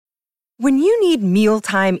When you need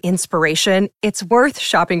mealtime inspiration, it's worth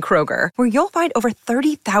shopping Kroger, where you'll find over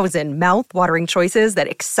 30,000 mouth-watering choices that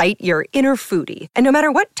excite your inner foodie. And no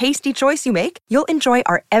matter what tasty choice you make, you'll enjoy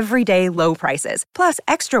our everyday low prices, plus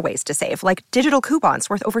extra ways to save, like digital coupons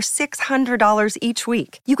worth over $600 each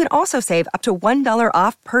week. You can also save up to $1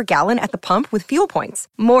 off per gallon at the pump with fuel points.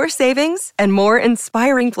 More savings and more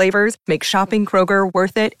inspiring flavors make shopping Kroger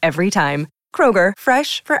worth it every time. Kroger,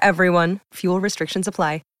 fresh for everyone. Fuel restrictions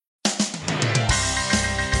apply.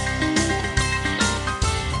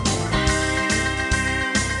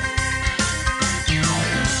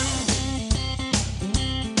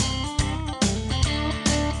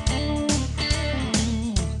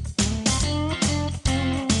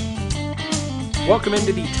 Welcome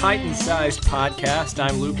into the Titan-Sized Podcast.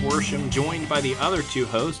 I'm Luke Worsham, joined by the other two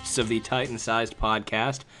hosts of the Titan-Sized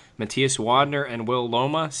Podcast, Matthias Wadner and Will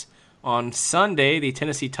Lomas. On Sunday, the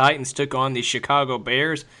Tennessee Titans took on the Chicago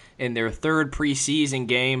Bears in their third preseason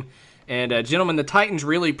game. And, gentlemen, the Titans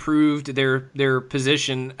really proved their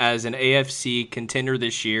position as an AFC contender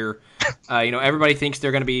this year. Everybody thinks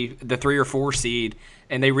they're going to be the 3 or 4 seed,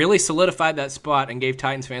 and they really solidified that spot and gave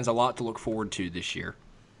Titans fans a lot to look forward to this year.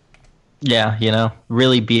 Yeah,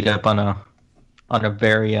 really beat up on a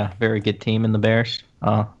very good team in the Bears,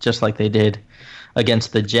 just like they did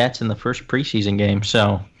against the Jets in the first preseason game.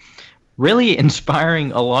 So really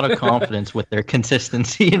inspiring a lot of confidence with their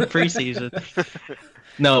consistency in preseason.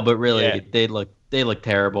 No, but really, they look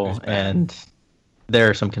terrible, and there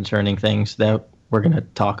are some concerning things that we're going to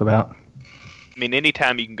talk about. I mean,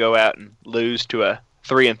 anytime you can go out and lose to a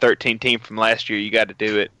 3-13 team from last year, you got to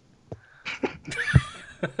do it.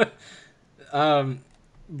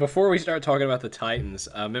 Before we start talking about the Titans,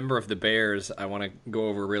 a member of the Bears I want to go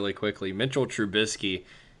over really quickly. Mitchell Trubisky,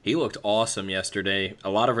 he looked awesome yesterday. A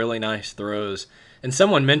lot of really nice throws. And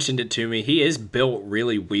someone mentioned it to me. He is built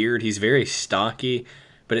really weird. He's very stocky,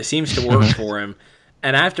 but it seems to work for him.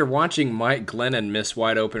 And after watching Mike Glennon miss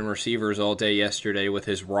wide open receivers all day yesterday with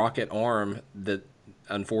his rocket arm that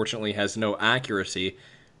unfortunately has no accuracy,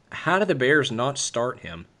 how did the Bears not start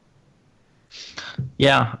him?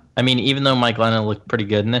 Yeah, I mean, even though Mike Glennon looked pretty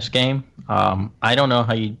good in this game, I don't know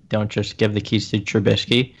how you don't just give the keys to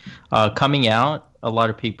Trubisky. Coming out, a lot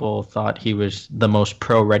of people thought he was the most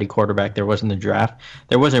pro-ready quarterback there was in the draft.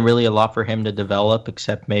 There wasn't really a lot for him to develop,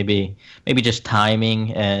 except maybe just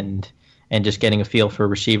timing and just getting a feel for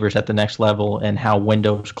receivers at the next level and how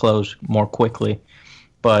windows close more quickly.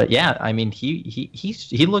 But yeah, I mean,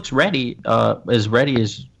 he looks ready, as ready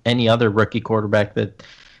as any other rookie quarterback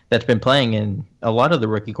that's been playing, and a lot of the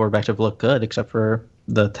rookie quarterbacks have looked good, except for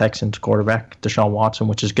the Texans quarterback, Deshaun Watson,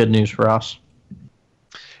 which is good news for us.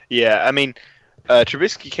 Yeah, I mean,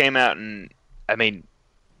 Trubisky came out and,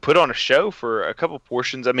 put on a show for a couple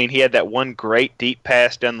portions. I mean, he had that one great deep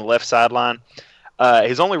pass down the left sideline.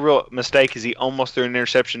 His only real mistake is he almost threw an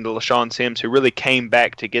interception to LaShawn Sims, who really came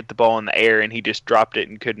back to get the ball in the air, and he just dropped it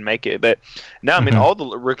and couldn't make it. But no, I mean, all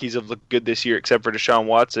the rookies have looked good this year except for Deshaun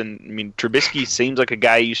Watson. I mean, Trubisky seems like a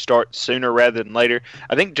guy you start sooner rather than later.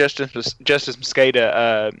 I think Justice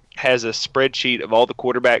Mosqueda has a spreadsheet of all the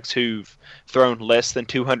quarterbacks who've thrown less than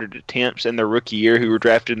 200 attempts in their rookie year who were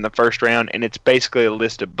drafted in the first round, and it's basically a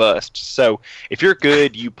list of busts. So if you're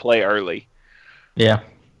good, you play early. Yeah.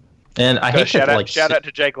 And I hate shout out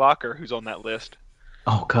to Jake Locker, who's on that list.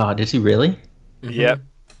 Oh God, is he really? Mm-hmm. Yep.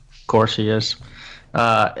 Of course he is.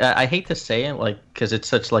 I hate to say it, because it's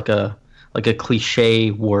such like a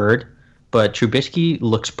cliche word, but Trubisky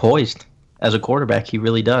looks poised as a quarterback. He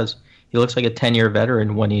really does. He looks like a 10-year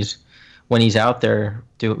veteran when he's out there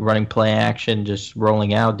running play action, just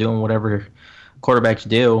rolling out, doing whatever quarterbacks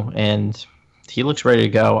do, and he looks ready to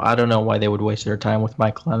go. I don't know why they would waste their time with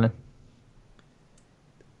Mike Glennon.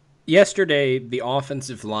 Yesterday, the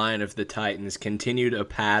offensive line of the Titans continued a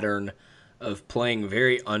pattern of playing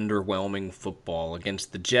very underwhelming football.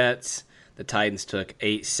 Against the Jets, the Titans took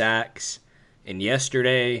 8 sacks. And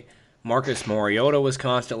yesterday, Marcus Mariota was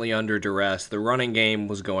constantly under duress. The running game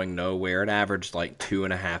was going nowhere. It averaged like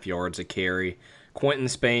 2.5 yards a carry. Quentin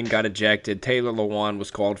Spain got ejected. Taylor Lewan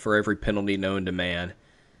was called for every penalty known to man.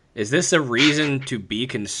 Is this a reason to be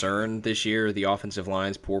concerned this year, the offensive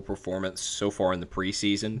line's poor performance so far in the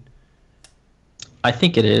preseason? I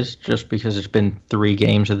think it is, just because it's been 3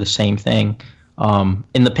 games of the same thing.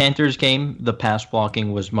 In the Panthers game, the pass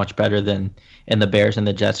blocking was much better than in the Bears and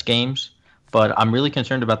the Jets games. But I'm really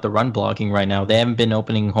concerned about the run blocking right now. They haven't been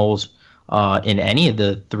opening holes in any of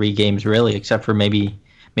the 3 games, really, except for maybe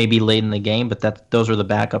late in the game. But those are the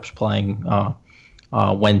backups playing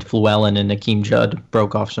when Fluellen and Akeem Judd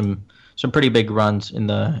broke off some pretty big runs in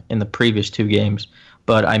the previous 2 games.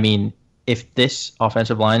 But I mean, if this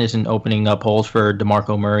offensive line isn't opening up holes for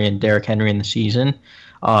DeMarco Murray and Derrick Henry in the season,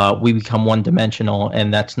 we become one-dimensional,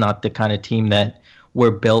 and that's not the kind of team that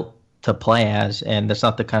we're built to play as, and that's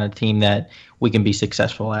not the kind of team that we can be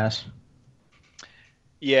successful as.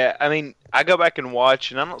 Yeah, I mean, I go back and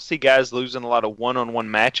watch, and I don't see guys losing a lot of one-on-one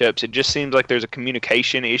matchups. It just seems like there's a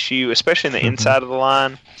communication issue, especially in the inside of the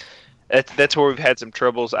line. That's where we've had some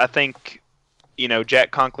troubles. I think,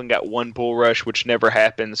 Jack Conklin got one bull rush, which never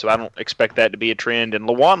happened, so I don't expect that to be a trend. And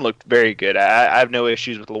Lewan looked very good. I have no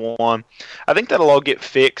issues with Lewan. I think that'll all get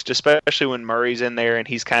fixed, especially when Murray's in there and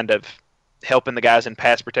he's kind of helping the guys in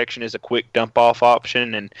pass protection as a quick dump-off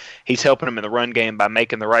option, and he's helping them in the run game by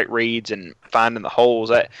making the right reads and finding the holes.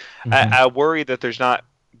 I worry that there's not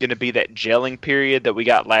going to be that gelling period that we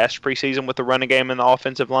got last preseason with the running game and the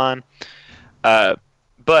offensive line.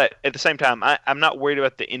 But at the same time, I'm not worried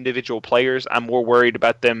about the individual players. I'm more worried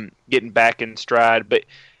about them getting back in stride. But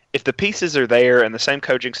if the pieces are there and the same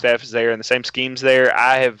coaching staff is there and the same scheme's there,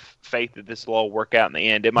 I have faith that this will all work out in the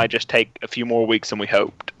end. It might just take a few more weeks than we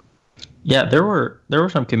hoped. Yeah, there were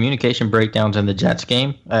some communication breakdowns in the Jets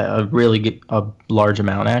game, a large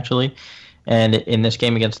amount actually. And in this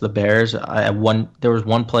game against the Bears, there was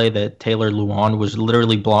one play that Taylor Lewan was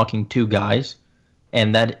literally blocking two guys,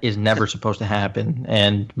 and that is never supposed to happen.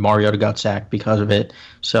 And Mariota got sacked because of it.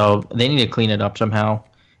 So they need to clean it up somehow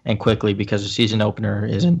and quickly, because the season opener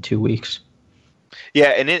is in 2 weeks. Yeah,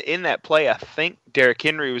 and in that play, I think Derrick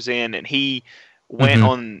Henry was in, and he went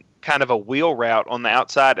on kind of a wheel route on the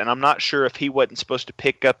outside, and I'm not sure if he wasn't supposed to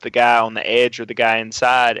pick up the guy on the edge or the guy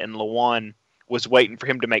inside, and Lewan was waiting for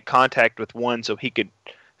him to make contact with one so he could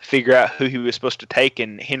figure out who he was supposed to take,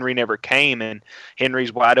 and Henry never came, and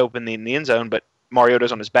Henry's wide open in the end zone, but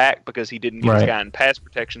Mariota's on his back because he didn't get his guy in pass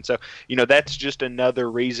protection. So, that's just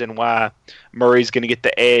another reason why Murray's going to get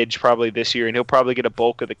the edge probably this year, and he'll probably get a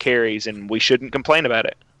bulk of the carries, and we shouldn't complain about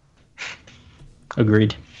it.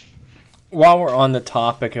 Agreed. While we're on the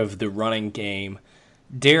topic of the running game,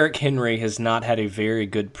 Derrick Henry has not had a very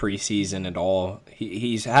good preseason at all.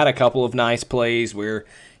 He's had a couple of nice plays where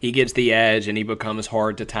he gets the edge and he becomes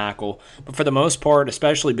hard to tackle. But for the most part,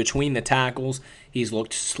 especially between the tackles, he's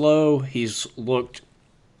looked slow. He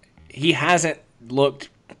hasn't looked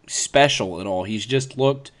special at all. He's just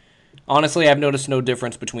looked... Honestly, I've noticed no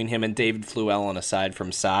difference between him and David Fluellen aside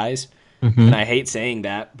from size. And I hate saying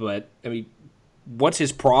that, but, I mean... What's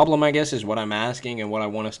his problem, I guess, is what I'm asking and what I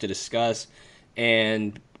want us to discuss.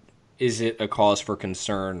 And is it a cause for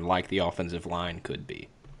concern like the offensive line could be?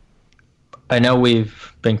 I know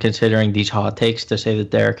we've been considering these hot takes to say that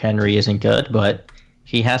Derrick Henry isn't good, but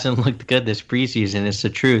he hasn't looked good this preseason. It's the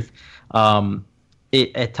truth.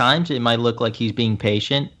 At times, it might look like he's being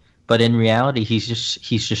patient, but in reality, he's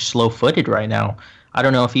just slow-footed right now. I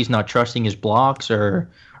don't know if he's not trusting his blocks or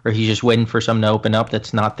he's just waiting for something to open up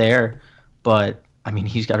that's not there. But, I mean,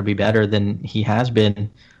 he's got to be better than he has been.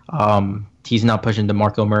 He's not pushing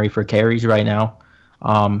DeMarco Murray for carries right now.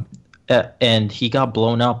 And he got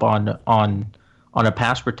blown up on a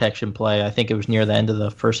pass protection play. I think it was near the end of the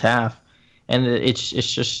first half. And it's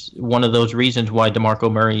just one of those reasons why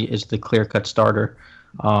DeMarco Murray is the clear-cut starter.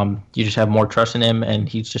 You just have more trust in him, and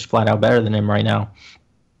he's just flat out better than him right now.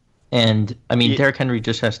 And, I mean, Derrick Henry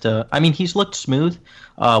just has to... I mean, he's looked smooth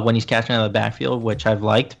when he's catching out of the backfield, which I've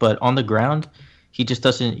liked. But on the ground, he just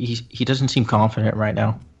doesn't... He doesn't seem confident right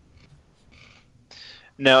now.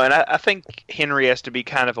 No, and I think Henry has to be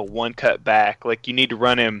kind of a one-cut back. Like, you need to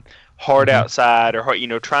run him hard outside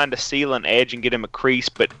or, trying to seal an edge and get him a crease,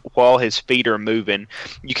 but while his feet are moving.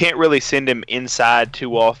 You can't really send him inside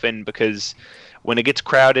too often because... when it gets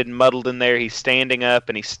crowded and muddled in there, he's standing up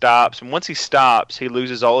and he stops. And once he stops, he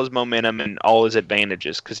loses all his momentum and all his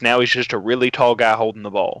advantages because now he's just a really tall guy holding the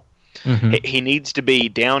ball. He needs to be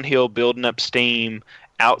downhill, building up steam,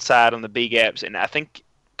 outside on the B-gaps. And I think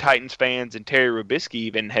Titans fans and Terry Robisky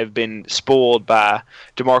even have been spoiled by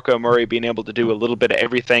DeMarco Murray being able to do a little bit of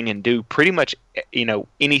everything and do pretty much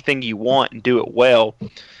anything you want and do it well.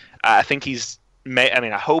 I think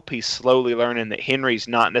I hope he's slowly learning that Henry's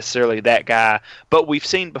not necessarily that guy. But we've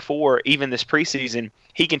seen before, even this preseason,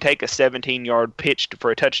 he can take a 17-yard pitch for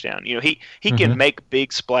a touchdown. He can make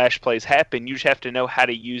big splash plays happen. You just have to know how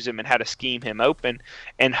to use him and how to scheme him open.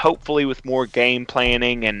 And hopefully with more game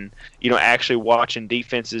planning and, actually watching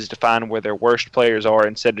defenses to find where their worst players are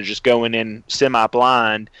instead of just going in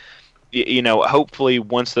semi-blind, hopefully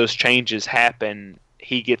once those changes happen,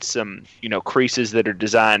 he gets some, creases that are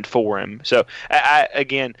designed for him. So,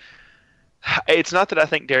 again, it's not that I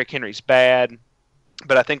think Derrick Henry's bad.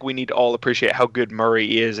 but I think we need to all appreciate how good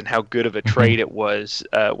Murray is and how good of a trade it was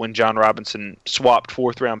when John Robinson swapped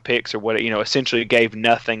fourth-round picks or what, essentially gave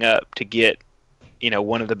nothing up to get,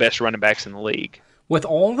 one of the best running backs in the league. With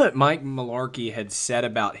all that Mike Mularkey had said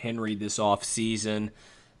about Henry this offseason,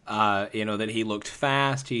 that he looked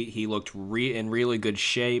fast, he looked in really good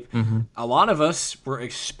shape. A lot of us were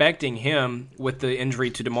expecting him, with the injury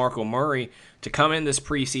to DeMarco Murray, to come in this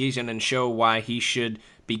preseason and show why he should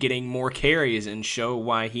be getting more carries and show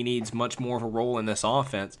why he needs much more of a role in this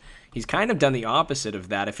offense. He's kind of done the opposite of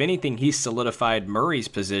that. If anything, he's solidified Murray's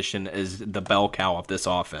position as the bell cow of this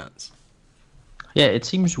offense. Yeah, it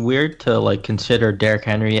seems weird to consider Derrick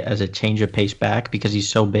Henry as a change of pace back because he's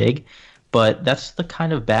so big, but that's the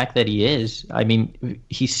kind of back that he is. I mean,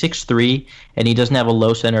 he's 6'3", and he doesn't have a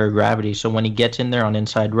low center of gravity, so when he gets in there on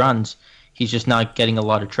inside runs, he's just not getting a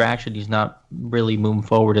lot of traction. He's not really moving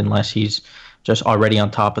forward unless he's just already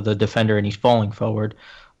on top of the defender and he's falling forward.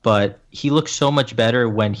 But he looks so much better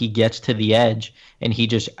when he gets to the edge and he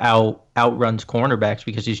just outruns cornerbacks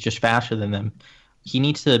because he's just faster than them. He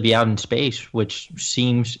needs to be out in space, which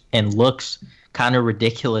seems and looks kind of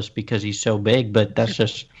ridiculous because he's so big, but that's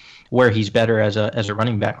just where he's better as a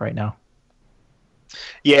running back right now.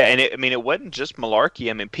 Yeah, and it wasn't just Mularkey.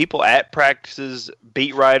 I mean, people at practices,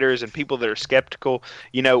 beat writers, and people that are skeptical,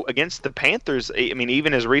 against the Panthers, I mean,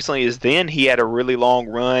 even as recently as then, he had a really long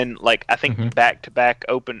run, I think back-to-back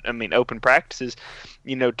open practices,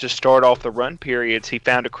 to start off the run periods. He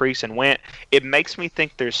found a crease and went. It makes me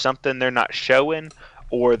think there's something they're not showing,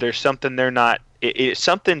 or there's something they're not –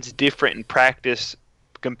 something's different in practice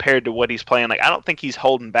compared to what he's playing. I don't think he's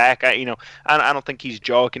holding back. I don't think he's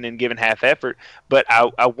jogging and giving half effort, but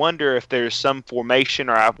I wonder if there's some formation,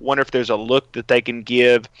 or I wonder if there's a look that they can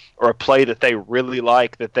give or a play that they really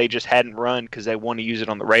like that they just hadn't run because they want to use it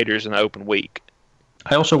on the Raiders in the open week.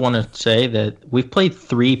 I also want to say that we've played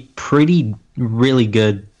 3 really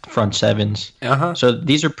good front sevens. So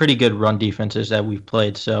these are pretty good run defenses that we've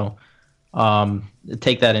played. So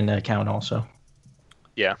take that into account also.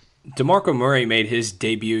 Yeah. DeMarco Murray made his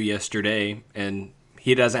debut yesterday, and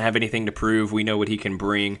he doesn't have anything to prove. We know what he can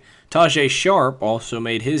bring. Tajae Sharpe also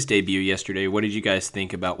made his debut yesterday. What did you guys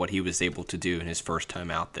think about what he was able to do in his first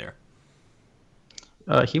time out there?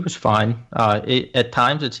 He was fine. At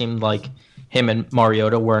times it seemed like him and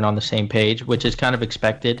Mariota weren't on the same page, which is kind of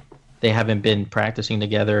expected. They haven't been practicing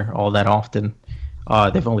together all that often.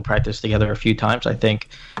 They've only practiced together a few times, I think,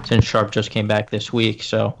 since Sharpe just came back this week.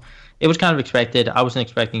 So it was kind of expected. I wasn't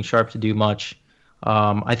expecting Sharpe to do much.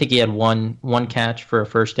 I think he had one catch for a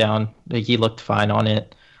first down. He looked fine on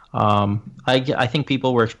it. I think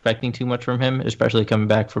people were expecting too much from him, especially coming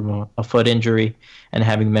back from a foot injury and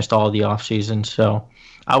having missed all of the offseason. So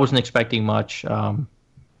I wasn't expecting much.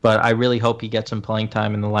 But I really hope he gets some playing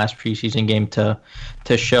time in the last preseason game to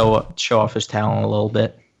show off his talent a little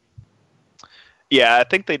bit. Yeah, I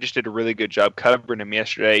think they just did a really good job covering him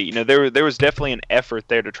yesterday. There was definitely an effort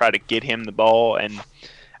there to try to get him the ball, and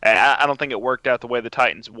I don't think it worked out the way the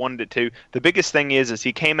Titans wanted it to. The biggest thing is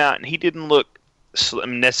he came out and he didn't look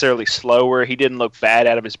necessarily slower. He didn't look bad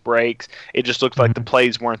out of his breaks. It just looked like the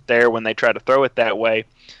plays weren't there when they tried to throw it that way.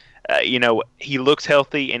 He looks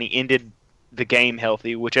healthy, and he ended the game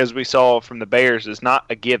healthy, which, as we saw from the Bears, is not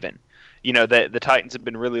a given. The Titans have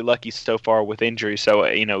been really lucky so far with injuries. So,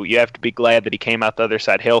 you have to be glad that he came out the other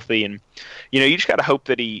side healthy. And, you just got to hope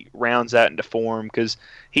that he rounds out into form because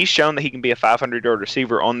he's shown that he can be a 500-yard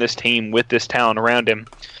receiver on this team with this talent around him.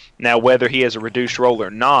 Now, whether he has a reduced role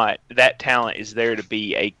or not, that talent is there to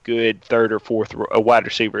be a good third or fourth wide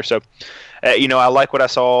receiver. So, I like what I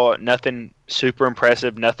saw. Nothing super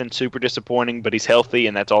impressive, nothing super disappointing, but he's healthy,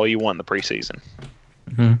 and that's all you want in the preseason.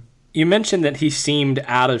 Mm-hmm. You mentioned that he seemed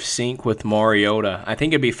out of sync with Mariota. I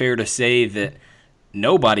think it'd be fair to say that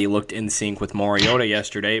nobody looked in sync with Mariota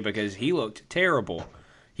yesterday because he looked terrible.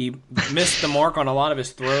 He missed the mark on a lot of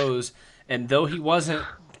his throws, and though he wasn't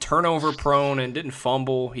turnover prone and didn't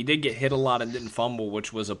fumble, he did get hit a lot and didn't fumble,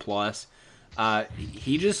 which was a plus.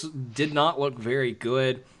 He just did not look very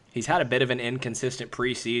good. He's had a bit of an inconsistent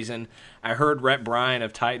preseason. I heard Rhett Bryan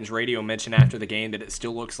of Titans Radio mention after the game that it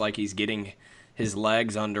still looks like he's getting his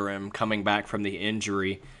legs under him coming back from the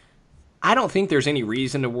injury. I don't think there's any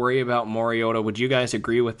reason to worry about Mariota. Would you guys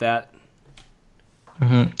agree with that?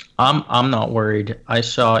 Mm-hmm. I'm not worried. I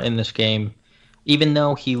saw in this game, even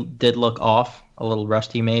though he did look off, a little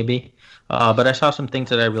rusty maybe, but I saw some things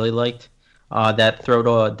that I really liked. That throw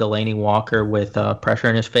to Delaney Walker with pressure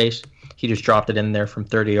in his face. He just dropped it in there from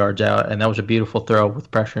 30 yards out, and that was a beautiful throw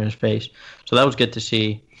with pressure in his face. So that was good to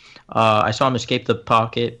see. I saw him escape the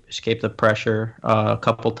pocket, escape the pressure a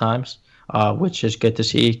couple times. which is good to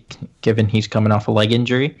see given he's coming off a leg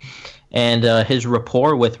injury. And his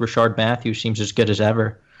rapport with Rashard Matthews seems as good as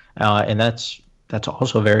ever, and that's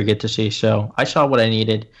also very good to see. So I saw what I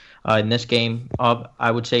needed in this game.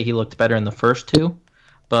 I would say he looked better in the first two,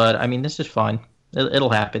 but I mean, this is fine. It'll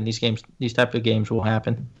happen. These type of games will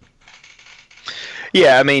happen.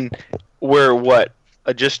 Yeah, I mean, we're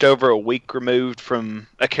just over a week removed from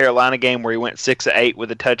a Carolina game where he went 6 of 8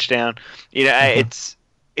 with a touchdown. You know,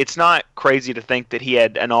 it's not crazy to think that he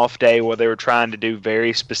had an off day where they were trying to do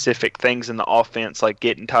very specific things in the offense, like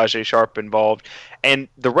getting Tajay Sharp involved, and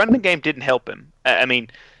the running game didn't help him. I mean,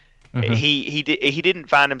 he didn't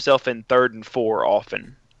find himself in 3rd and 4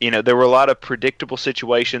 often. You know, there were a lot of predictable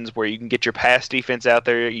situations where you can get your pass defense out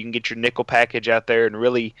there, you can get your nickel package out there, and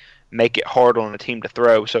really make it hard on a team to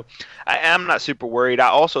throw. So I'm not super worried. I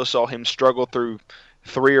also saw him struggle through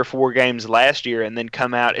 3 or 4 games last year and then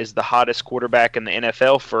come out as the hottest quarterback in the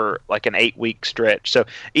NFL for like an 8-week stretch. So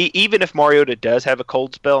even if Mariota does have a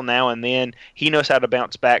cold spell now and then, he knows how to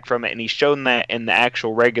bounce back from it, and he's shown that in the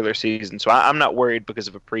actual regular season. So I'm not worried because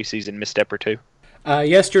of a preseason misstep or two.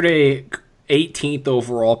 Yesterday, 18th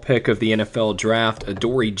overall pick of the NFL draft,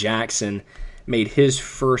 Adoree Jackson made his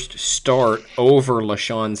first start over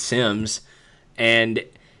LaShawn Sims, and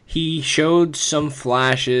he showed some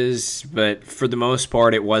flashes, but for the most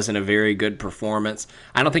part, it wasn't a very good performance.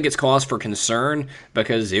 I don't think it's cause for concern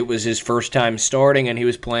because it was his first time starting, and he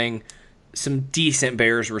was playing some decent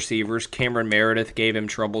Bears receivers. Cameron Meredith gave him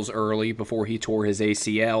troubles early before he tore his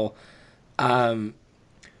ACL.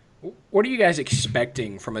 What are you guys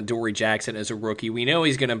expecting from Adoree Jackson as a rookie? We know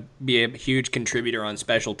he's going to be a huge contributor on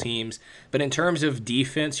special teams, but in terms of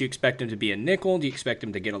defense, you expect him to be a nickel? Do you expect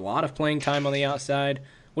him to get a lot of playing time on the outside?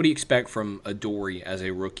 What do you expect from Adoree as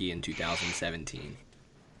a rookie in 2017?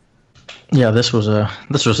 Yeah, this was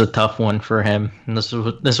a tough one for him. And this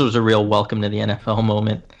was a real welcome to the NFL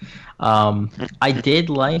moment. I did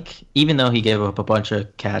like, even though he gave up a bunch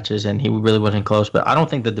of catches and he really wasn't close, but I don't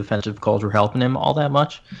think the defensive calls were helping him all that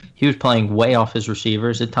much. He was playing way off his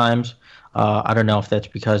receivers at times. I don't know if that's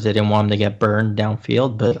because they didn't want him to get burned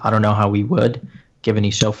downfield, but I don't know how he would, given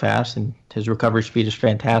he's so fast and his recovery speed is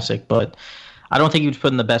fantastic. But I don't think he was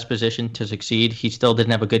put in the best position to succeed. He still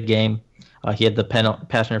didn't have a good game. He had the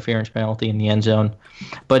pass interference penalty in the end zone,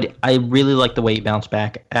 but I really like the way he bounced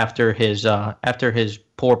back after his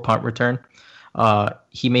poor punt return.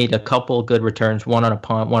 He made a couple good returns, one on a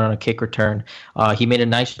punt, one on a kick return. He made a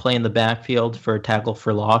nice play in the backfield for a tackle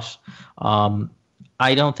for loss.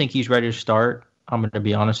 I don't think he's ready to start. I'm going to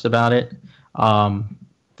be honest about it.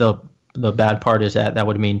 The bad part is that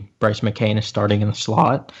would mean Bryce McCain is starting in the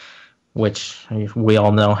slot, which we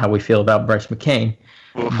all know how we feel about Bryce McCain.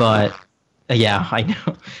 But yeah, I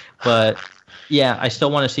know. But yeah, I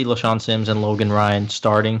still want to see LaShawn Sims and Logan Ryan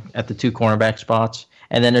starting at the 2 cornerback spots.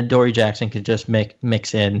 And then Adoree Jackson could just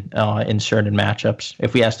mix in certain matchups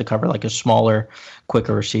if we has to cover like a smaller,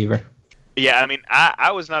 quicker receiver. Yeah, I mean,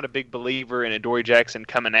 I was not a big believer in Adoree Jackson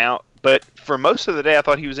coming out, but for most of the day I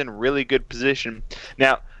thought he was in really good position.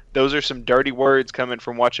 Now, those are some dirty words coming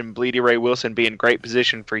from watching Bleedy Ray Wilson be in great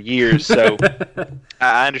position for years. So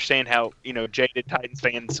I understand how, jaded Titans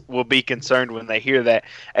fans will be concerned when they hear that.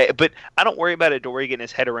 But I don't worry about Adoree getting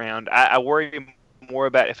his head around. I worry more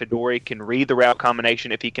about if Adoree can read the route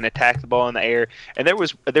combination, if he can attack the ball in the air. And there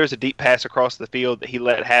was a deep pass across the field that he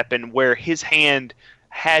let happen where his hand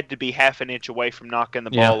had to be half an inch away from knocking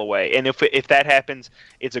the ball away. And if that happens,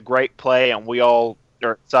 it's a great play, and we all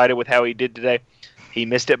are excited with how he did today. He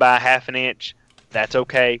missed it by a half an inch. That's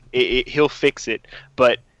okay. He'll fix it.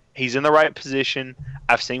 But he's in the right position.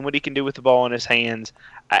 I've seen what he can do with the ball in his hands.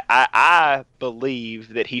 I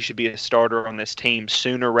believe that he should be a starter on this team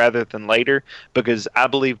sooner rather than later because I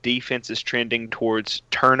believe defense is trending towards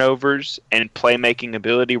turnovers and playmaking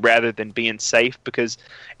ability rather than being safe because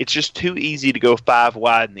it's just too easy to go 5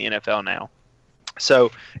 wide in the NFL now.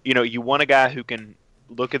 So, you want a guy who can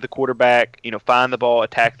look at the quarterback, find the ball,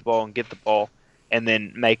 attack the ball, and get the ball. And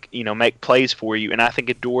then make plays for you. And I think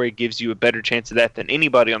Adoree gives you a better chance of that than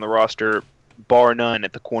anybody on the roster, bar none,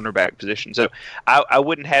 at the cornerback position. So I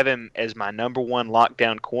wouldn't have him as my number 1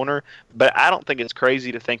 lockdown corner, but I don't think it's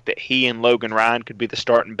crazy to think that he and Logan Ryan could be the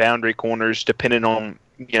starting boundary corners depending on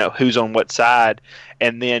who's on what side,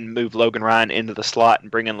 and then move Logan Ryan into the slot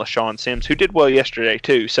and bring in LaShawn Sims, who did well yesterday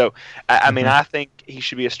too. So I mean, I think he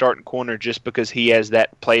should be a starting corner just because he has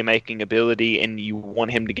that playmaking ability, and you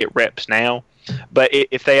want him to get reps now. But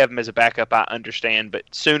if they have him as a backup, I understand, but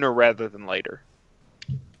sooner rather than later.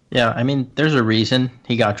 Yeah, I mean, there's a reason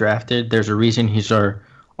he got drafted. There's a reason he's our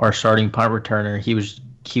starting punt returner. He was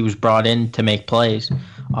he was brought in to make plays,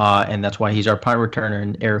 and that's why he's our punt returner,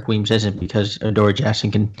 and Eric Weems isn't, because Adoree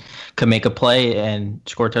Jackson can make a play and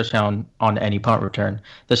score a touchdown on any punt return.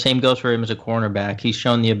 The same goes for him as a cornerback. He's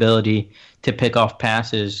shown the ability to pick off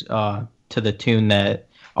passes to the tune that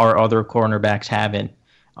our other cornerbacks haven't.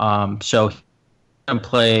 So he can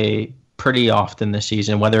play pretty often this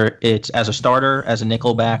season, whether it's as a starter, as a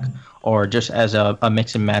nickelback, or just as a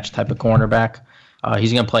mix and match type of cornerback.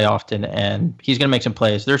 He's going to play often, and he's going to make some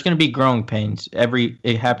plays. There's going to be growing pains.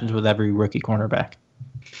 It happens with every rookie cornerback.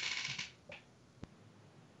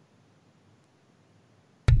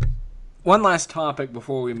 One last topic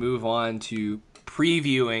before we move on to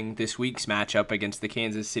previewing this week's matchup against the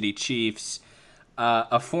Kansas City Chiefs.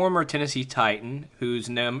 A former Tennessee Titan, whose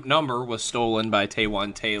number was stolen by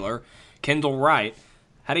Taywan Taylor, Kendall Wright,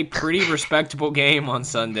 had a pretty respectable game on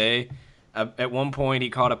Sunday. At one point, he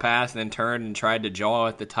caught a pass and then turned and tried to jaw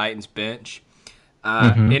at the Titans bench.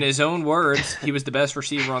 In his own words, he was the best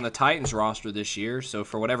receiver on the Titans roster this year, so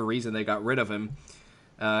for whatever reason, they got rid of him.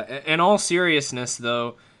 In all seriousness,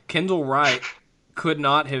 though, Kendall Wright could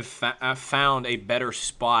not have found a better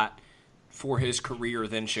spot for his career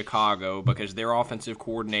than Chicago, because their offensive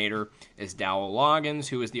coordinator is Dowell Loggins,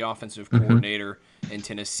 who was the offensive coordinator in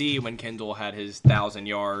Tennessee when Kendall had his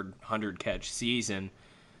 1,000-yard, 100-catch season.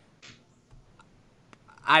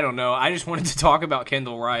 I don't know. I just wanted to talk about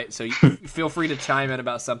Kendall Wright, so you feel free to chime in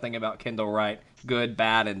about something about Kendall Wright, good,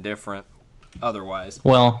 bad, and different otherwise.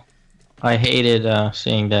 Well, I hated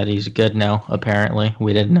seeing that he's good now, apparently.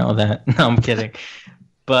 We didn't know that. No, I'm kidding.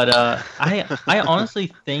 But I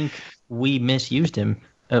honestly think we misused him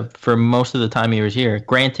for most of the time he was here.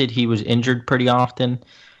 Granted, he was injured pretty often,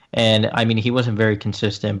 and, I mean, he wasn't very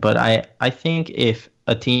consistent. But I think if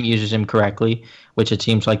a team uses him correctly, which it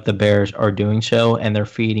seems like the Bears are doing so, and they're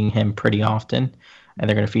feeding him pretty often, and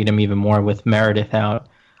they're going to feed him even more with Meredith out,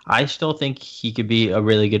 I still think he could be a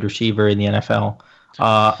really good receiver in the NFL.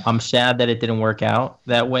 I'm sad that it didn't work out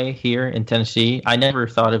that way here in Tennessee. I never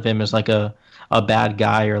thought of him as like a bad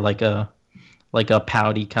guy or like a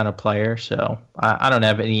pouty kind of player, so I don't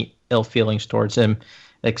have any ill feelings towards him,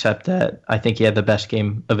 except that I think he had the best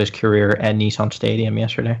game of his career at Nissan Stadium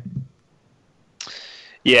yesterday.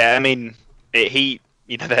 Yeah, I mean,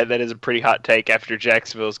 that is a pretty hot take after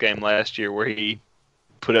Jacksonville's game last year, where he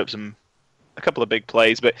put up a couple of big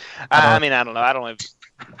plays. But I mean, I don't know. I don't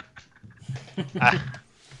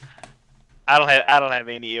have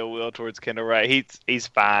any ill will towards Kendall Wright. He's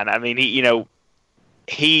fine. I mean,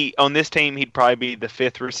 he on this team, he'd probably be the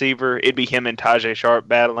fifth receiver. It'd be him and Tajay Sharp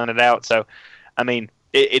battling it out. So, I mean,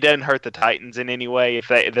 it doesn't hurt the Titans in any way if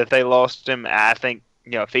they lost him. I think,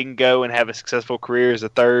 if he can go and have a successful career as a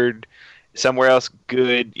third somewhere else,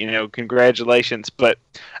 good. Congratulations. But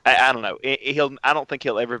I don't know. I don't think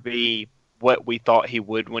he'll ever be what we thought he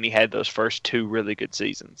would when he had those first two really good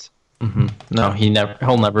seasons. Mm-hmm. No,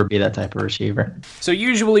 he'll never be that type of receiver. So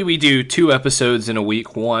usually we do 2 episodes in a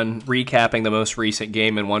week, one recapping the most recent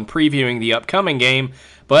game and one previewing the upcoming game.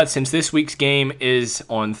 But since this week's game is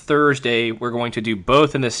on Thursday, we're going to do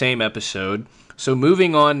both in the same episode. So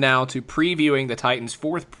moving on now to previewing the Titans'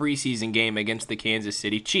 4th preseason game against the Kansas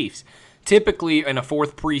City Chiefs. Typically in a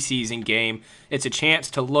 4th preseason game, it's a chance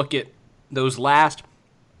to look at those last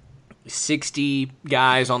 60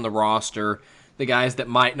 guys on the roster, the guys that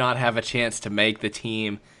might not have a chance to make the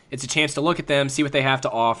team. It's a chance to look at them, see what they have to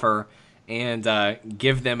offer, and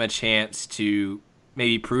give them a chance to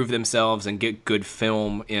maybe prove themselves and get good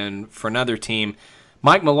film in for another team.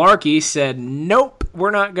 Mike Mularkey said, nope, we're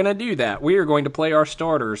not going to do that. We are going to play our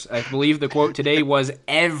starters. I believe the quote today was,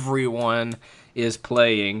 everyone is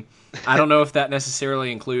playing. I don't know if that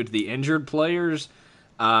necessarily includes the injured players,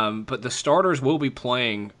 but the starters will be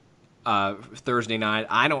playing Thursday night.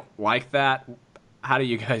 I don't like that. How do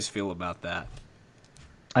you guys feel about that?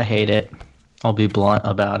 I hate it. I'll be blunt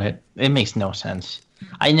about it. It makes no sense.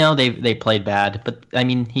 I know they played bad, but I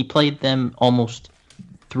mean, he played them almost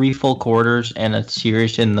 3 full quarters and a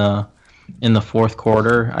series in the 4th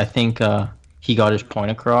quarter. I think he got his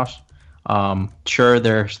point across. Sure,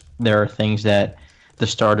 there are things that the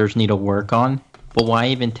starters need to work on, but why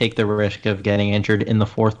even take the risk of getting injured in the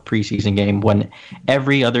 4th preseason game when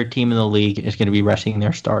every other team in the league is going to be resting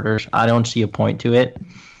their starters? I don't see a point to it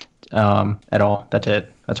at all. That's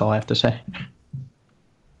it. That's all I have to say.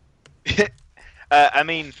 I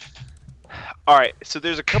mean, all right, so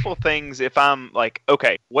there's a couple of things. If I'm like,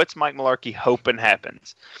 okay, what's Mike Mularkey hoping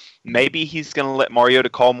happens? Maybe he's going to let Mariota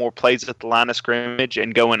call more plays at the line of scrimmage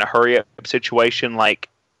and go in a hurry-up situation like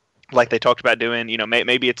like they talked about doing.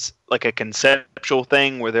 Maybe it's like a conceptual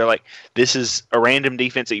thing where they're like, this is a random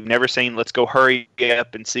defense that you've never seen. Let's go hurry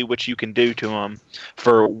up and see what you can do to them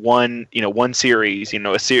for one series,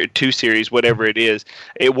 two series, whatever it is.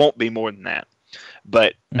 It won't be more than that.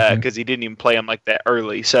 But because he didn't even play them like that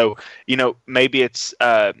early. So, maybe it's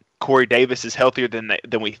Corey Davis is healthier than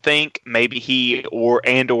we think. Maybe he or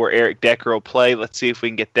Eric Decker will play. Let's see if we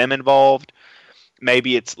can get them involved.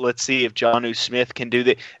 Maybe it's let's see if Jonnu Smith can do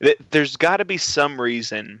that. There's got to be some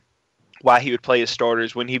reason why he would play his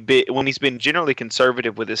starters when he's been generally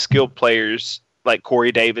conservative with his skilled players, like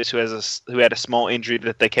Corey Davis, who had a small injury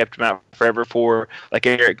that they kept him out forever for, like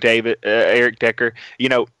Eric Decker.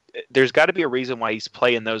 There's got to be a reason why he's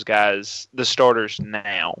playing those guys, the starters,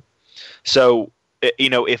 now. So,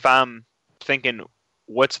 if I'm thinking,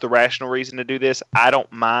 what's the rational reason to do this? I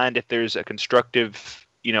don't mind if there's a constructive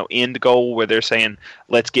end goal where they're saying,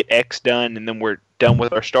 let's get X done and then we're done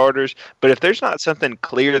with our starters. But if there's not something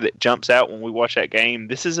clear that jumps out when we watch that game,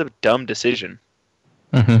 this is a dumb decision.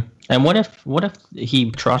 Mm-hmm. And what if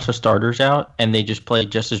he trots the starters out and they just play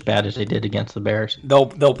just as bad as they did against the Bears? They'll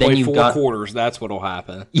play four quarters. That's what'll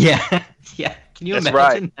happen. Yeah, yeah. Can you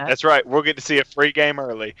imagine that? That's right. We'll get to see a free game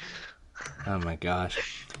early. Oh my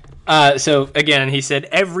gosh. So again, he said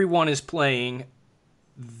everyone is playing.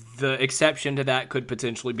 The exception to that could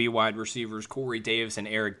potentially be wide receivers Corey Davis and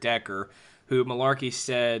Eric Decker, who Mularkey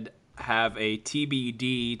said have a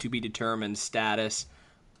TBD, to be determined status.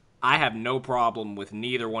 I have no problem with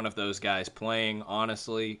neither one of those guys playing,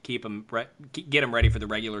 honestly. Get them ready for the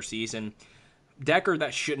regular season. Decker,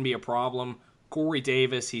 that shouldn't be a problem. Corey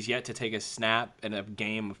Davis, he's yet to take a snap in a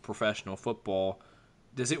game of professional football.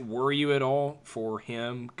 Does it worry you at all for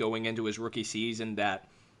him going into his rookie season that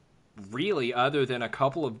really, other than a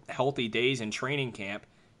couple of healthy days in training camp,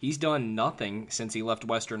 he's done nothing since he left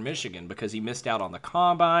Western Michigan because he missed out on the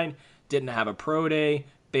combine, didn't have a pro day,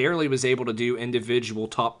 barely was able to do individual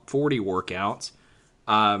top 40 workouts.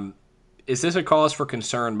 Is this a cause for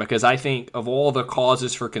concern? Because I think of all the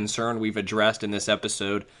causes for concern we've addressed in this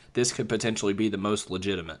episode, this could potentially be the most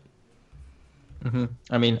legitimate. Mm-hmm.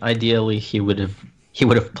 I mean, ideally, he would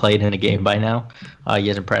have played in a game by now. He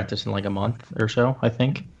hasn't practiced in like a month or so, I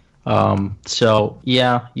think. So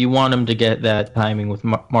yeah, you want him to get that timing with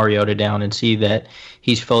Mariota down and see that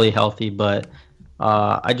he's fully healthy. But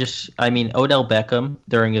Odell Beckham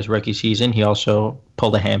during his rookie season, he also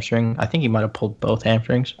pulled a hamstring. I think he might have pulled both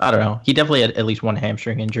hamstrings. I don't know. He definitely had at least one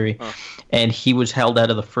hamstring injury, and he was held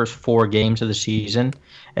out of the first 4 games of the season,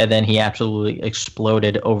 and then he absolutely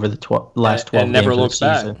exploded over the last 12 and never games looked of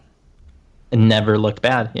the season. bad. And never looked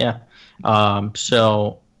bad. Yeah.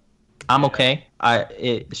 So I'm okay.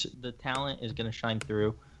 The talent is going to shine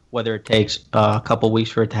through. Whether it takes a couple weeks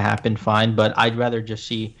for it to happen, fine. But I'd rather just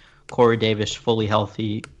see Corey Davis fully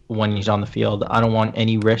healthy when he's on the field. I don't want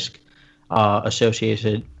any risk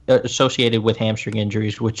associated with hamstring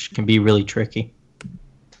injuries, which can be really tricky.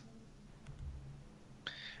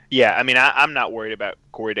 Yeah, I mean, I'm not worried about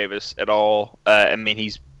Corey Davis at all. I mean,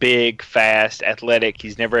 he's big, fast, athletic.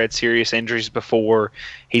 He's never had serious injuries before.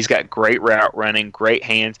 He's got great route running, great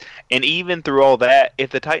hands. And even through all that, if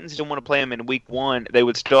the Titans didn't want to play him in week 1, they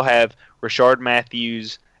would still have Rashard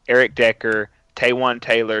Matthews, Eric Decker, Taywan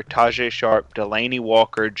Taylor, Tajay Sharp, Delaney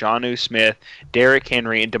Walker, Jonnu Smith, Derrick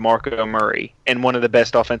Henry, and DeMarco Murray, and one of the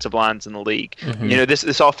best offensive lines in the league. Mm-hmm.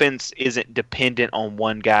 This offense isn't dependent on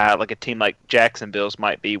one guy like a team like Jacksonville's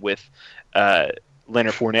might be with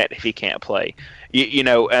Leonard Fournette if he can't play.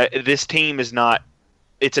 This team is not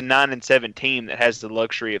 – it's a 9-7 team that has the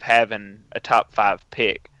luxury of having a top 5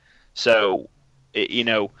 pick. So,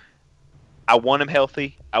 I want him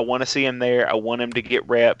healthy. I want to see him there. I want him to get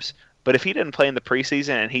reps. But if he doesn't play in the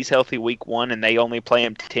preseason and he's healthy week 1 and they only play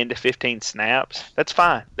him 10 to 15 snaps, that's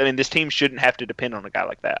fine. I mean, this team shouldn't have to depend on a guy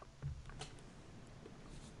like that.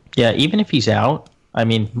 Yeah, even if he's out, I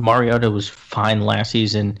mean, Mariota was fine last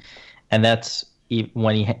season, and that's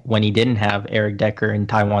when he didn't have Eric Decker and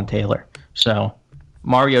Taywan Taylor. So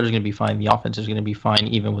Mariota's going to be fine. The offense is going to be fine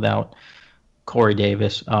even without Corey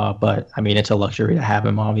Davis. But, I mean, it's a luxury to have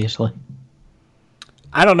him, obviously.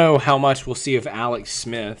 I don't know how much we'll see of Alex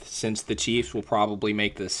Smith, since the Chiefs will probably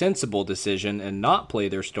make the sensible decision and not play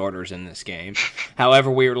their starters in this game.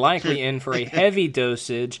 However, we are likely in for a heavy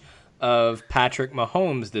dosage of Patrick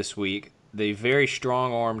Mahomes this week, the very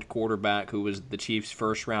strong-armed quarterback who was the Chiefs'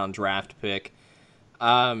 first-round draft pick. It's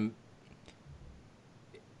going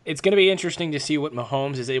to be interesting to see what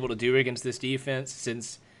Mahomes is able to do against this defense,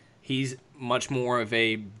 since he's much more of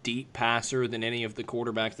a deep passer than any of the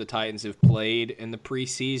quarterbacks the Titans have played in the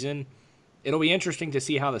preseason. It'll be interesting to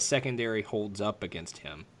see how the secondary holds up against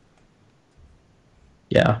him.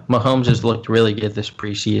 Yeah, Mahomes has looked really good this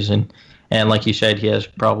preseason, and like you said, he has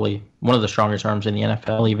probably one of the strongest arms in the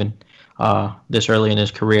NFL, even this early in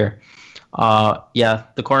his career. Yeah,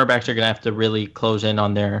 the cornerbacks are going to have to really close in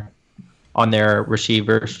on their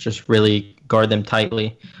receivers, just really guard them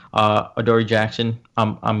tightly. Adoree Jackson,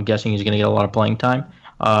 I'm guessing he's going to get a lot of playing time,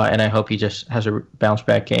 and I hope he just has a bounce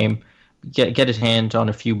back game, get his hands on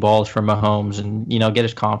a few balls from Mahomes, and get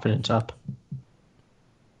his confidence up.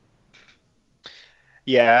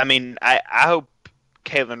 Yeah, I mean, I hope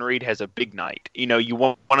Kalen Reed has a big night. You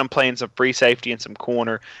want him playing some free safety and some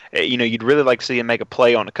corner. You'd really like to see him make a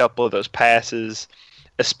play on a couple of those passes,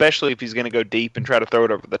 especially if he's going to go deep and try to throw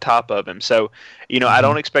it over the top of him. So, I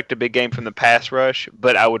don't expect a big game from the pass rush,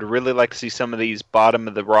 but I would really like to see some of these bottom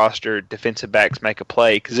of the roster defensive backs make a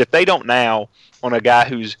play. Because if they don't now on a guy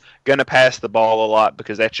who's going to pass the ball a lot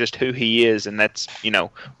because that's just who he is and that's,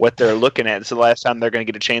 what they're looking at. It's the last time they're going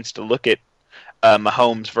to get a chance to look at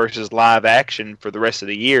Mahomes versus live action for the rest of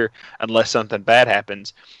the year unless something bad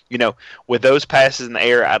happens. With those passes in the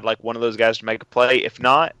air, I'd like one of those guys to make a play. If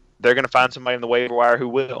not, they're going to find somebody in the waiver wire who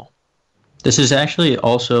will. This is actually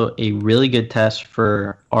also a really good test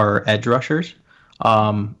for our edge rushers,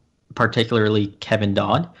 particularly Kevin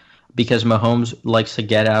Dodd, because Mahomes likes to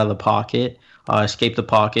get out of the pocket, escape the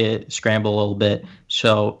pocket, scramble a little bit.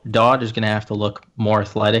 So Dodd is going to have to look more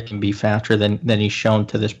athletic and be faster than he's shown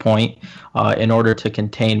to this point in order to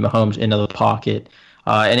contain Mahomes into the pocket.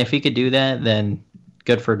 And if he could do that, then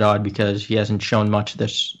good for Dodd because he hasn't shown much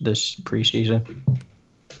this preseason.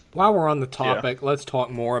 While we're on the topic, let's talk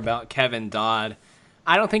more about Kevin Dodd.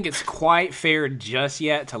 I don't think it's quite fair just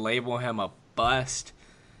yet to label him a bust,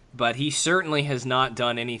 but he certainly has not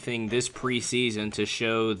done anything this preseason to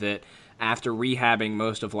show that after rehabbing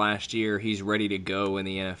most of last year, he's ready to go in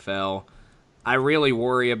the NFL. I really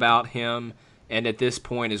worry about him, and at this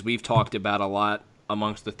point, as we've talked about a lot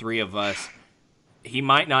amongst the three of us, he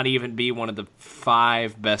might not even be one of the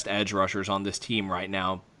 5 best edge rushers on this team right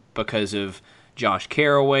now because of Josh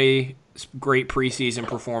Caraway's great preseason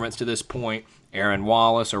performance to this point, Aaron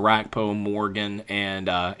Wallace, Orakpo Morgan, and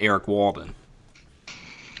Eric Walden.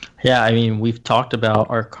 Yeah, I mean, we've talked about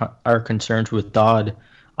our concerns with Dodd.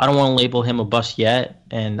 I don't want to label him a bust yet,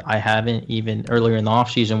 and I haven't even earlier in the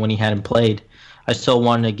offseason when he hadn't played. I still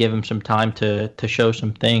wanted to give him some time to show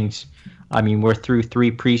some things. I mean, we're through 3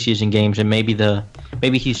 preseason games, and maybe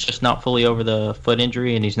he's just not fully over the foot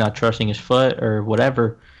injury and he's not trusting his foot or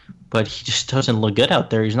whatever, but he just doesn't look good out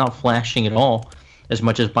there. He's not flashing at all as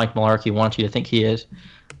much as Mike Mularkey wants you to think he is.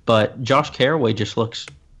 But Josh Caraway just looks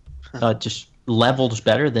just levels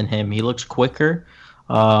better than him. He looks quicker,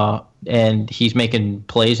 and he's making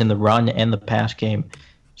plays in the run and the pass game.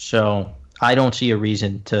 So I don't see a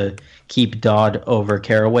reason to keep Dodd over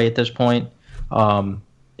Caraway at this point,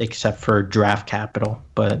 except for draft capital.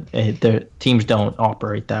 But the teams don't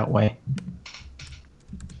operate that way.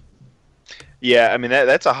 Yeah, I mean,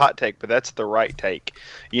 that's a hot take, but that's the right take.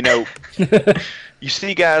 You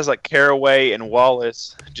see guys like Caraway and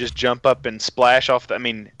Wallace just jump up and splash off.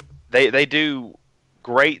 They do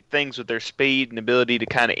great things with their speed and ability to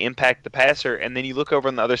kind of impact the passer, and then you look over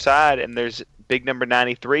on the other side, and there's big number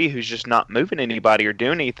 93 who's just not moving anybody or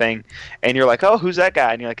doing anything, and you're like, oh, who's that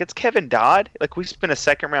guy? And you're like, it's Kevin Dodd. Like, we spent a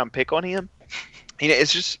second-round pick on him.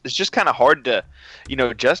 It's just kind of hard to,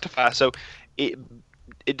 justify. So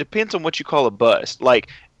it depends on what you call a bust. Like,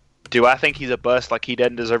 do I think he's a bust, like he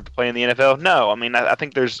doesn't deserve to play in the NFL? No. I mean, I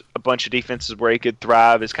think there's a bunch of defenses where he could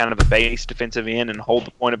thrive as kind of a base defensive end and hold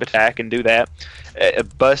the point of attack and do that. A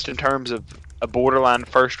bust in terms of a borderline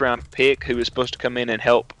first-round pick who is supposed to come in and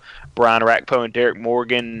help Brian Orakpo and Derek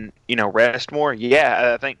Morgan, rest more.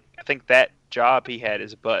 Yeah, I think that job he had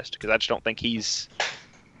is a bust because I just don't think he's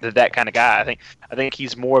that kind of guy. I think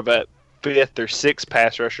he's more of a 5th or 6th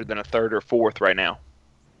pass rusher than a 3rd or 4th right now.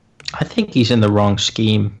 I think he's in the wrong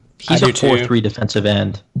scheme. He's a 4-3 defensive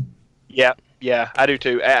end. Yeah, I do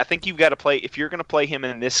too. I think you've got to play, if you're going to play him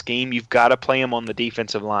in this scheme, you've got to play him on the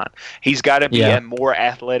defensive line. He's got to be a more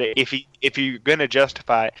athletic. If you're going to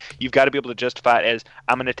justify it, you've got to be able to justify it as,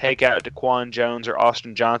 I'm going to take out DeQuan Jones or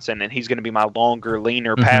Austin Johnson, and he's going to be my longer,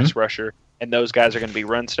 leaner pass rusher, and those guys are going to be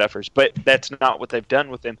run stuffers. But that's not what they've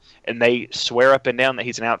done with him, and they swear up and down that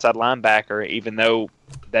he's an outside linebacker, even though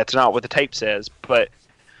that's not what the tape says. But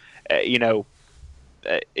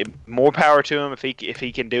more power to him if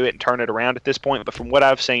he can do it and turn it around at this point. But from what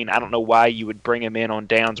I've seen, I don't know why you would bring him in on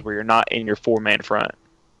downs where you're not in your 4-man front.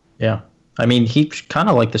 Yeah. I mean, he's kind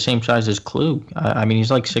of like the same size as Klug. I mean, he's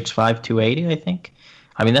like 6'5", 280, I think.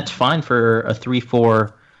 I mean, that's fine for a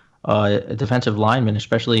 3-4 defensive lineman,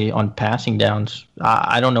 especially on passing downs.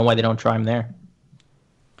 I don't know why they don't try him there.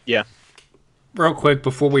 Yeah. Real quick,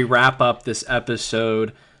 before we wrap up this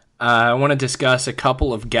episode, I want to discuss a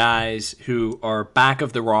couple of guys who are back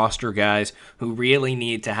of the roster guys who really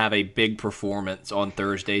need to have a big performance on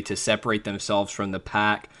Thursday to separate themselves from the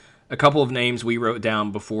pack. A couple of names we wrote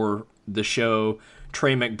down before the show: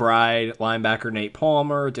 Trey McBride, linebacker Nate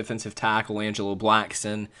Palmer, defensive tackle Angelo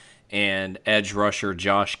Blackson, and edge rusher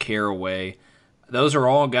Josh Carraway. Those are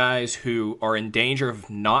all guys who are in danger of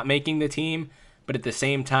not making the team, but at the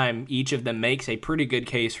same time, each of them makes a pretty good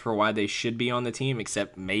case for why they should be on the team,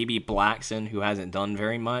 except maybe Blackson, who hasn't done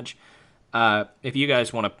very much. If you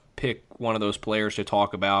guys want to pick one of those players to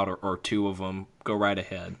talk about, or two of them, go right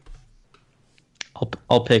ahead.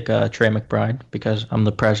 I'll pick Trey McBride because I'm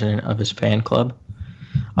the president of his fan club.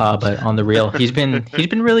 But on the real, he's been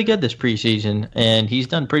really good this preseason, and he's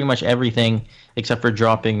done pretty much everything except for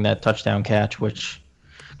dropping that touchdown catch, which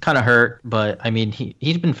kind of hurt. But I mean,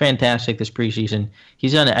 he's been fantastic this preseason.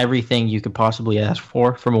 He's done everything you could possibly ask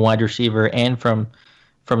for from a wide receiver, and from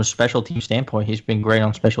a special team standpoint, he's been great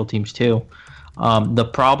on special teams too. The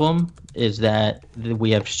problem is that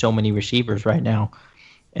we have so many receivers right now,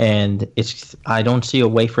 and I don't see a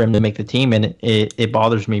way for him to make the team, and it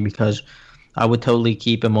bothers me because I would totally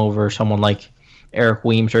keep him over someone like Eric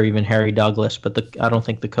Weems or even Harry Douglas, but I don't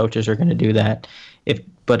think the coaches are going to do that.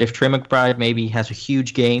 If Trey McBride maybe has a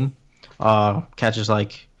huge game, goes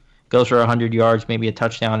for 100 yards, maybe a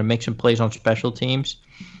touchdown, and makes some plays on special teams,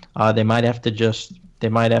 they might have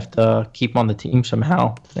to keep him on the team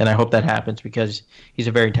somehow, and I hope that happens because he's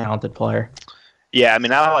a very talented player. Yeah, I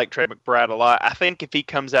mean, I like Trey McBride a lot. I think if he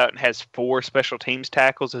comes out and has 4 special teams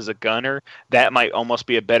tackles as a gunner, that might almost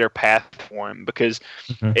be a better path for him because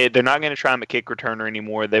they're not going to try him a kick returner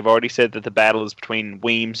anymore. They've already said that the battle is between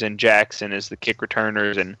Weems and Jackson as the kick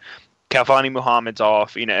returners, and Kalfani Muhammad's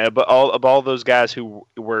off. But all those guys who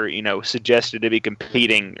were suggested to be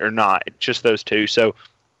competing or not, it's just those two. So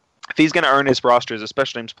if he's going to earn his roster as a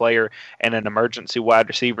special teams player and an emergency wide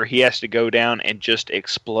receiver, he has to go down and just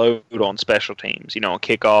explode on special teams, on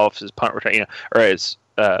kickoffs, his punt return, or his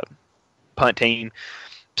punt team.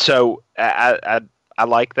 So I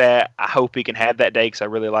like that. I hope he can have that day because I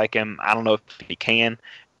really like him. I don't know if he can.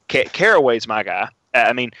 Carraway's my guy.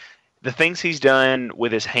 I mean, the things he's done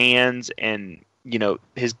with his hands and,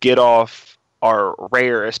 his get off are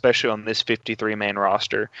rare, especially on this 53-man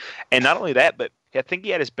roster. And not only that, but I think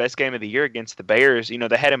he had his best game of the year against the Bears.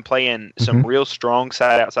 They had him playing some real strong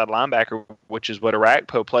outside linebacker, which is what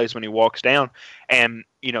Arakpo plays when he walks down. And,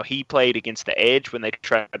 he played against the edge when they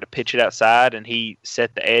tried to pitch it outside, and he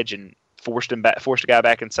set the edge and forced a guy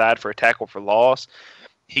back inside for a tackle for loss.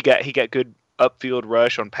 He got good upfield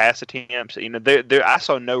rush on pass attempts. I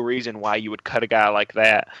saw no reason why you would cut a guy like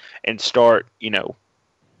that and start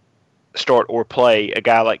or play a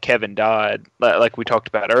guy like Kevin Dodd, like we talked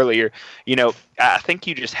about earlier. I think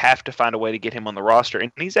you just have to find a way to get him on the roster.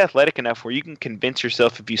 And he's athletic enough where you can convince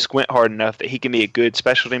yourself, if you squint hard enough, that he can be a good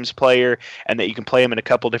special teams player and that you can play him in a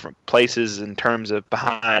couple different places in terms of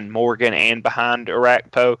behind Morgan and behind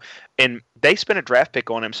Arakpo. And they spent a draft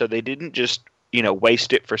pick on him, so they didn't just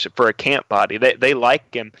waste it for a camp body. They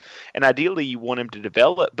like him, and ideally you want him to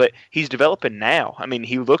develop, but he's developing now. I mean,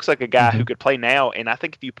 he looks like a guy who could play now, and I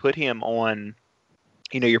think if you put him on,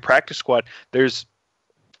 your practice squad, there's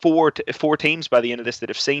four teams by the end of this that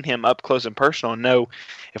have seen him up close and personal and know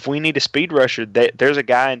if we need a speed rusher, there's a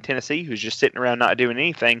guy in Tennessee who's just sitting around not doing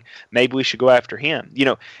anything. Maybe we should go after him.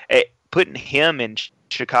 Putting him in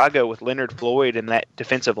Chicago with Leonard Floyd and that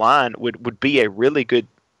defensive line would be a really good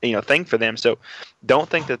thing for them. So don't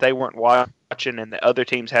think that they weren't watching and the other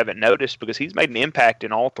teams haven't noticed, because he's made an impact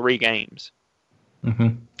in all 3 games.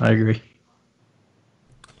 I agree.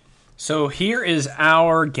 So here is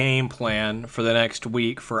our game plan for the next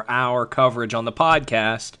week for our coverage on the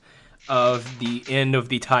podcast of the end of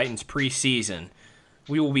the Titans preseason.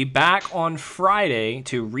 We will be back on Friday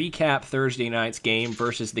to recap Thursday night's game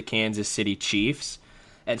versus the Kansas City Chiefs.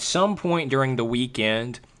 At some point during the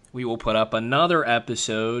weekend, we will put up another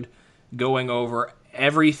episode going over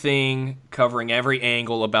everything, covering every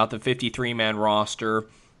angle about the 53-man roster,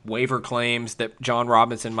 waiver claims that John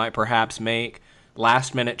Robinson might perhaps make,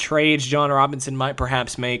 last-minute trades John Robinson might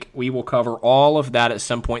perhaps make. We will cover all of that at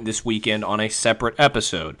some point this weekend on a separate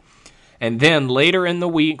episode. And then later in the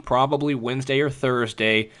week, probably Wednesday or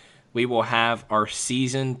Thursday, we will have our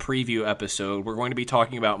season preview episode. We're going to be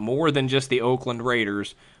talking about more than just the Oakland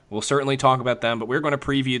Raiders. We'll certainly talk about them, but we're going to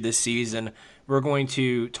preview this season. We're going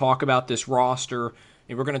to talk about this roster,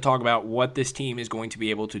 and we're going to talk about what this team is going to be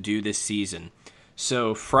able to do this season.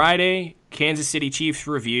 So Friday, Kansas City Chiefs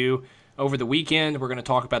review. over the weekend, we're going to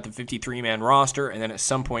talk about the 53-man roster, and then at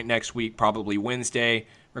some point next week, probably Wednesday,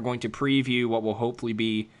 we're going to preview what will hopefully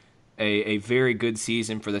be a very good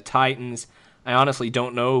season for the Titans. I honestly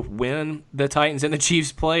don't know when the Titans and the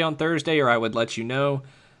Chiefs play on Thursday, or I would let you know.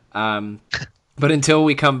 But until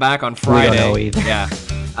we come back on Friday, we don't know either. Yeah,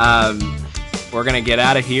 we're going to get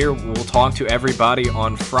out of here. We'll talk to everybody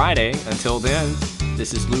on Friday. Until then,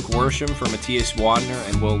 this is Luke Worsham for Matthias Wadner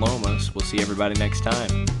and Will Lomas. We'll see everybody next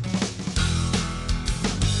time.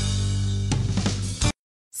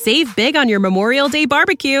 Save big on your Memorial Day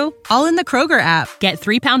barbecue, all in the Kroger app. Get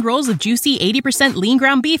 3-pound rolls of juicy 80% lean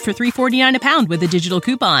ground beef for $3.49 a pound with a digital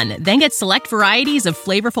coupon. Then get select varieties of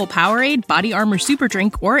flavorful Powerade, Body Armor Super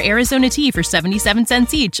Drink, or Arizona tea for 77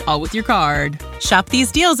 cents each, all with your card. Shop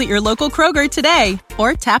these deals at your local Kroger today,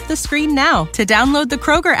 or tap the screen now to download the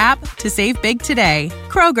Kroger app to save big today.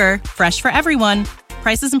 Kroger, fresh for everyone.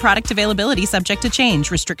 Prices and product availability subject to change.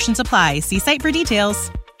 Restrictions apply. See site for details.